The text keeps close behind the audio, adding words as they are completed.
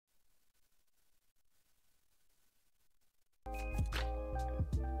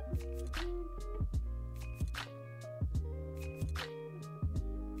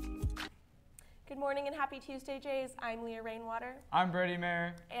Good morning and happy Tuesday, Jays. I'm Leah Rainwater. I'm Brady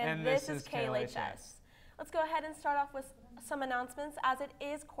Mayer. And this is KLHS. Let's go ahead and start off with some announcements. As it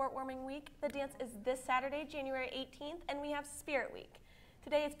is court warming week, the dance is this Saturday, January 18th, and we have Spirit Week.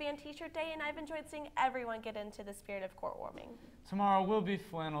 Today is Band T-shirt Day, and I've enjoyed seeing everyone get into the spirit of court warming. Tomorrow will be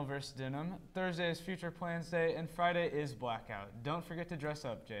flannel versus denim. Thursday is Future Plans Day, and Friday is Blackout. Don't forget to dress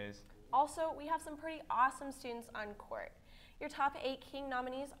up, Jays. Also, we have some pretty awesome students on court. Your top 8 King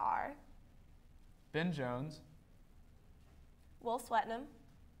nominees are Ben Jones, Will Swetnam,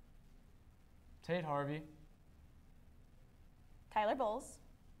 Tate Harvey, Tyler Bowles,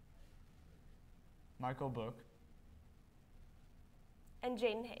 Michael Book, and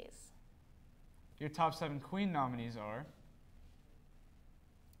Jaden Hayes. Your top 7 Queen nominees are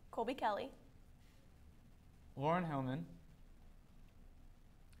Colby Kelly, Lauren Hillman,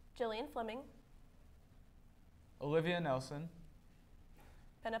 Jillian Fleming, Olivia Nelson,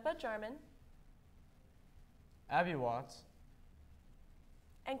 Penepa Jarman, Abby Watts,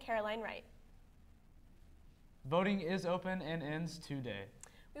 and Caroline Wright. Voting is open and ends today.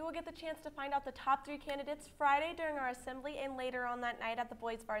 We will get the chance to find out the top 3 candidates Friday during our assembly, and later on that night at the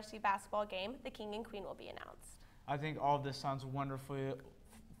boys varsity basketball game, the King and Queen will be announced. I think all of this sounds wonderfully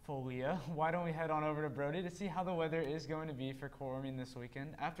full, Leah. Why don't we head on over to Brody to see how the weather is going to be for court warming this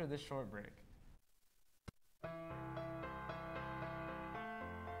weekend after this short break.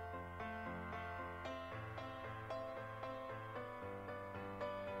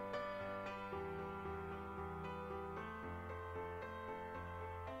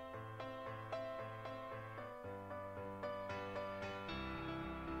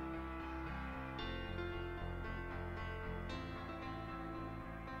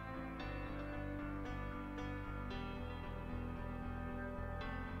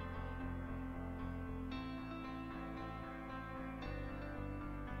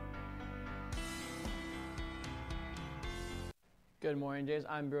 Good morning, Jays.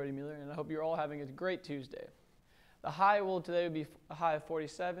 I'm Brody Mueller, and I hope you're all having a great Tuesday. The high will today be a high of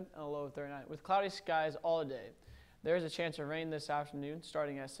 47 and a low of 39, with cloudy skies all day. There is a chance of rain this afternoon,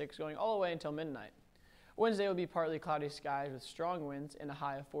 starting at 6, going all the way until midnight. Wednesday will be partly cloudy skies with strong winds and a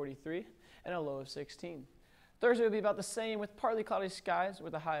high of 43 and a low of 16. Thursday will be about the same with partly cloudy skies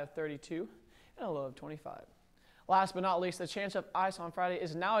with a high of 32 and a low of 25. Last but not least, the chance of ice on Friday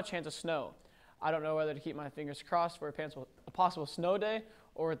is now a chance of snow. I don't know whether to keep my fingers crossed for a possible snow day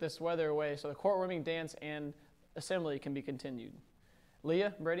or with this weather away so the court warming dance and assembly can be continued.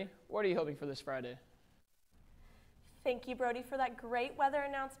 Leah, Brady, what are you hoping for this Friday? Thank you, Brody, for that great weather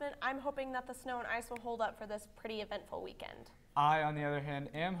announcement. I'm hoping that the snow and ice will hold up for this pretty eventful weekend. I, on the other hand,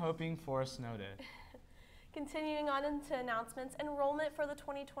 am hoping for a snow day. Continuing on into announcements, enrollment for the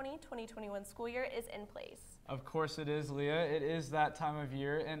 2020-2021 school year is in place. Of course it is, Leah. It is that time of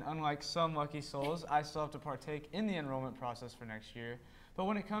year, and unlike some lucky souls, I still have to partake in the enrollment process for next year. But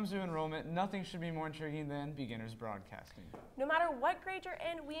when it comes to enrollment, nothing should be more intriguing than beginners broadcasting. No matter what grade you're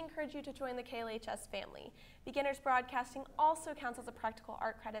in, we encourage you to join the KLHS family. Beginners broadcasting also counts as a practical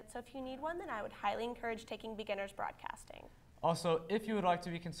art credit, so if you need one, then I would highly encourage taking beginners broadcasting. Also, if you would like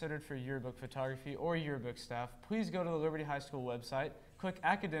to be considered for yearbook photography or yearbook staff, please go to the Liberty High School website, click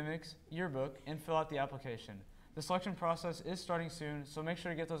Academics, Yearbook, and fill out the application. The selection process is starting soon, so make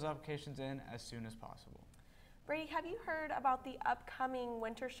sure to get those applications in as soon as possible. Brady, have you heard about the upcoming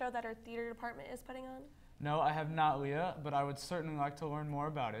winter show that our theater department is putting on? No, I have not, Leah, but I would certainly like to learn more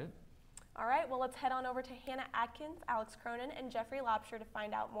about it. All right, well, let's head on over to Hannah Atkins, Alex Cronin, and Jeffrey Lobster to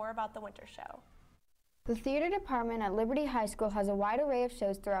find out more about the winter show. The theater department at Liberty High School has a wide array of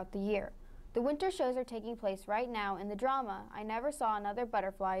shows throughout the year. The winter shows are taking place right now, and the drama, I Never Saw Another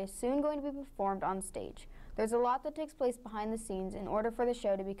Butterfly, is soon going to be performed on stage. There's a lot that takes place behind the scenes in order for the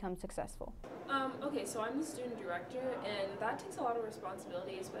show to become successful. Okay, so I'm the student director, and that takes a lot of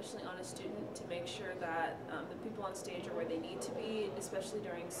responsibility, especially on a student, to make sure that the people on stage are where they need to be, especially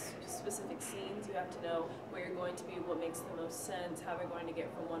during specific scenes. You have to know where you're going to be, what makes the most sense, how they're going to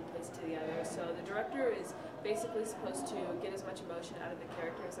get from one place to the other. So the director is basically supposed to get as much emotion out of the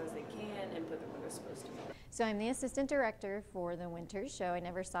characters as they can and put them where they're supposed to be. So I'm the assistant director for the winter show, I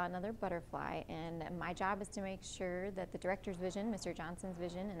Never Saw Another Butterfly, and my job is to make sure that the director's vision, Mr. Johnson's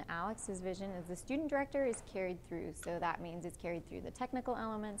vision, and Alex's vision as the student director is carried through. So that means it's carried through the technical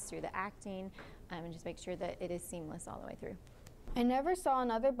elements, through the acting, and just make sure that it is seamless all the way through. I Never Saw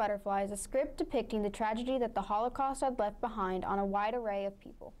Another Butterfly is a script depicting the tragedy that the Holocaust had left behind on a wide array of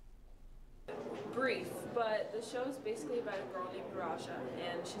people. brief, but the show is basically about a girl named Raja,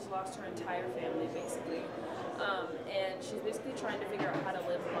 and she's lost her entire family, basically. And she's basically trying to figure out how to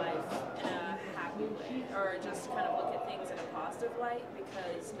live life in a happy way, or just kind of look at things in a positive light,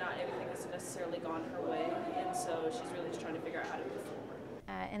 because not everything has necessarily gone her way, and so she's really just trying to figure out how to move forward.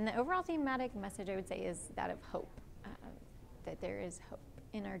 And the overall thematic message, I would say, is that of hope, that there is hope.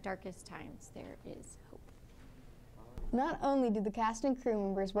 In our darkest times, there is hope. Not only do the cast and crew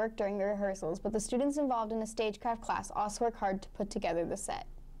members work during the rehearsals, but the students involved in a stagecraft class also work hard to put together the set.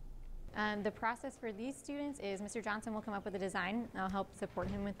 The process for these students is Mr. Johnson will come up with a design. I'll help support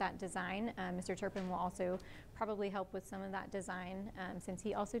him with that design. Mr. Turpin will also probably help with some of that design since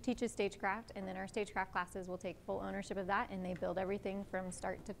he also teaches stagecraft, and then our stagecraft classes will take full ownership of that, and they build everything from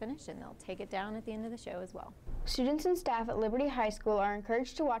start to finish, and they'll take it down at the end of the show as well. Students and staff at Liberty High School are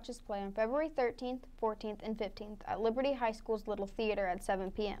encouraged to watch this play on February 13th, 14th, and 15th at Liberty High School's Little Theater at 7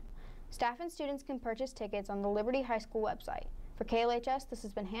 p.m. Staff and students can purchase tickets on the Liberty High School website. For KLHS, this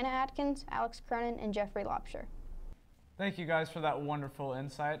has been Hannah Atkins, Alex Cronin, and Jeffrey Lobsher. Thank you guys for that wonderful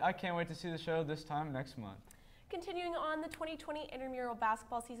insight. I can't wait to see the show this time next month. Continuing on, the 2020 intramural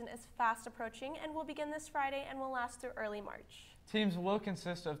basketball season is fast approaching and will begin this Friday and will last through early March. Teams will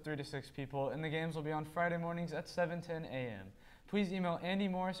consist of 3 to 6 people, and the games will be on Friday mornings at 7:10 a.m. Please email Andy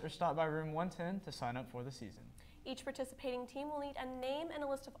Morris or stop by room 110 to sign up for the season. Each participating team will need a name and a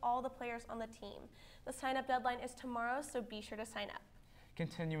list of all the players on the team. The sign-up deadline is tomorrow, so be sure to sign up.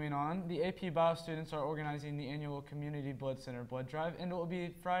 Continuing on, the AP Bio students are organizing the annual Community Blood Center blood drive, and it will be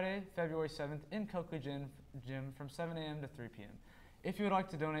Friday, February 7th in Coakley Gym from 7 a.m. to 3 p.m. If you would like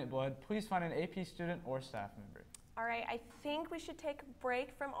to donate blood, please find an AP student or staff member. All right, I think we should take a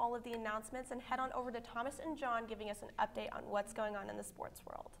break from all of the announcements and head on over to Thomas and John giving us an update on what's going on in the sports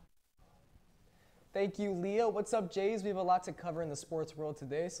world. Thank you, Leah. What's up, Jays? We have a lot to cover in the sports world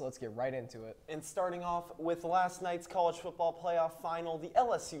today, so let's get right into it. And starting off with last night's college football playoff final, the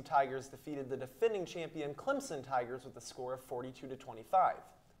LSU Tigers defeated the defending champion Clemson Tigers with a score of 42-25.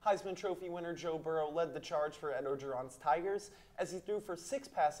 Heisman Trophy winner Joe Burrow led the charge for Ed Orgeron's Tigers as he threw for 6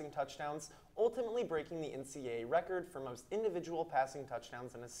 passing touchdowns, ultimately breaking the NCAA record for most individual passing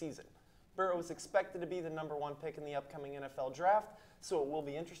touchdowns in a season. Burrow is expected to be the #1 pick in the upcoming NFL draft, so it will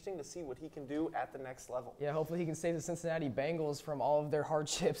be interesting to see what he can do at the next level. Yeah, hopefully he can save the Cincinnati Bengals from all of their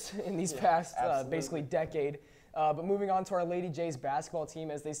hardships in these past basically decade. But moving on to our Lady Jays basketball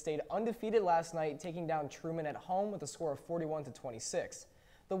team, as they stayed undefeated last night, taking down Truman at home with a score of 41-26.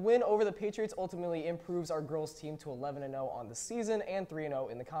 The win over the Patriots ultimately improves our girls team to 11-0 on the season and 3-0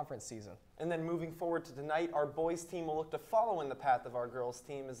 in the conference season. And then moving forward to tonight, our boys team will look to follow in the path of our girls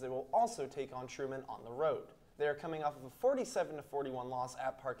team as they will also take on Truman on the road. They are coming off of a 47-41 loss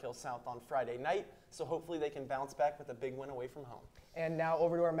at Park Hill South on Friday night, so hopefully they can bounce back with a big win away from home. And now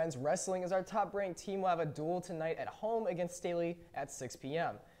over to our men's wrestling, as our top-ranked team will have a duel tonight at home against Staley at 6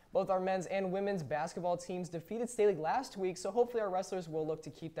 p.m. Both our men's and women's basketball teams defeated Staley last week, so hopefully our wrestlers will look to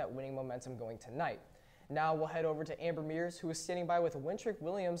keep that winning momentum going tonight. Now we'll head over to Amber Mears, who is standing by with Wintrick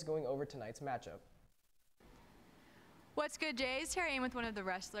Williams going over tonight's matchup. What's good, Jays? Here I am with one of the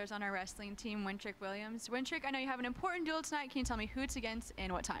wrestlers on our wrestling team, Wintrick Williams. Wintrick, I know you have an important duel tonight. Can you tell me who it's against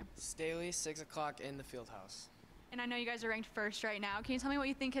and what time? Staley, 6 o'clock in the field house. And I know you guys are ranked first right now. Can you tell me what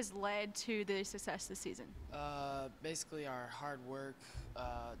you think has led to the success this season? Basically our hard work,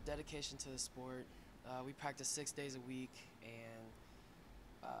 dedication to the sport. We practice 6 days a week, and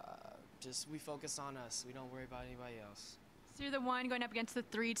we focus on us. We don't worry about anybody else. So you're the one going up against the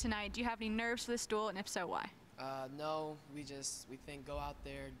 3 tonight. Do you have any nerves for this duel, and if so, why? No, we think go out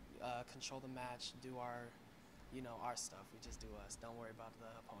there, control the match, do our stuff. We just do us. Don't worry about the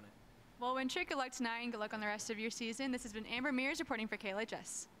opponent. Well, Wintrick, good luck tonight and good luck on the rest of your season. This has been Amber Mears reporting for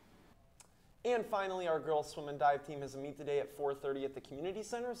KLHS. And finally, our girls swim and dive team has a meet today at 4:30 at the community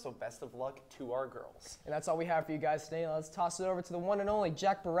center, so best of luck to our girls. And that's all we have for you guys today. Now let's toss it over to the one and only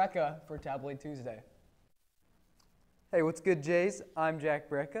Jack Barreca for Tabloid Tuesday. Hey, what's good, Jays? I'm Jack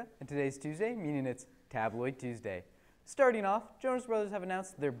Barreca, and today's Tuesday, meaning it's Tabloid Tuesday. Starting off, Jonas Brothers have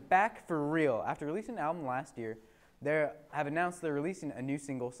announced they're back for real. After releasing an album last year, they have announced they're releasing a new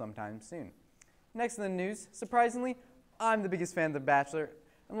single sometime soon. Next in the news, surprisingly, I'm the biggest fan of The Bachelor.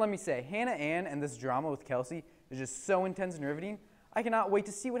 And let me say, Hannah Ann and this drama with Kelsey is just so intense and riveting, I cannot wait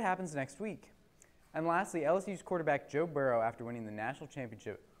to see what happens next week. And lastly, LSU's quarterback Joe Burrow, after winning the national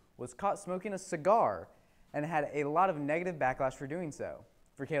championship, was caught smoking a cigar and had a lot of negative backlash for doing so.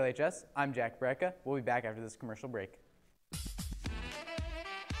 For KLHS, I'm Jack Barreca. We'll be back after this commercial break.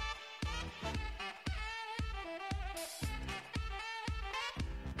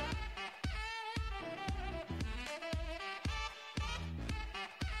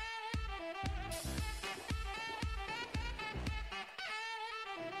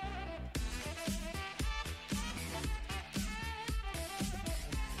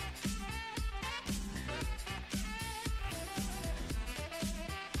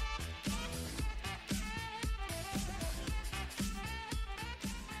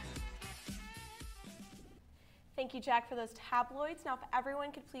 Thank you, Jack, for those tabloids. Now, if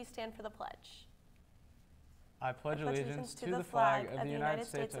everyone could please stand for the pledge. I pledge allegiance to the flag of the United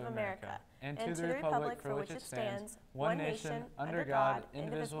States of America and to the republic for which it stands, one nation, under God,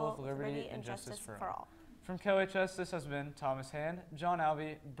 indivisible, with liberty and justice for all. From KLHS, this has been Thomas Hand, John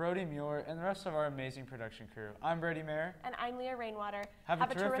Alvey, Brody Muir, and the rest of our amazing production crew. I'm Brady Mayer. And I'm Leah Rainwater. Have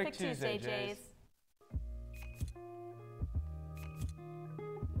a terrific Tuesday, Jays.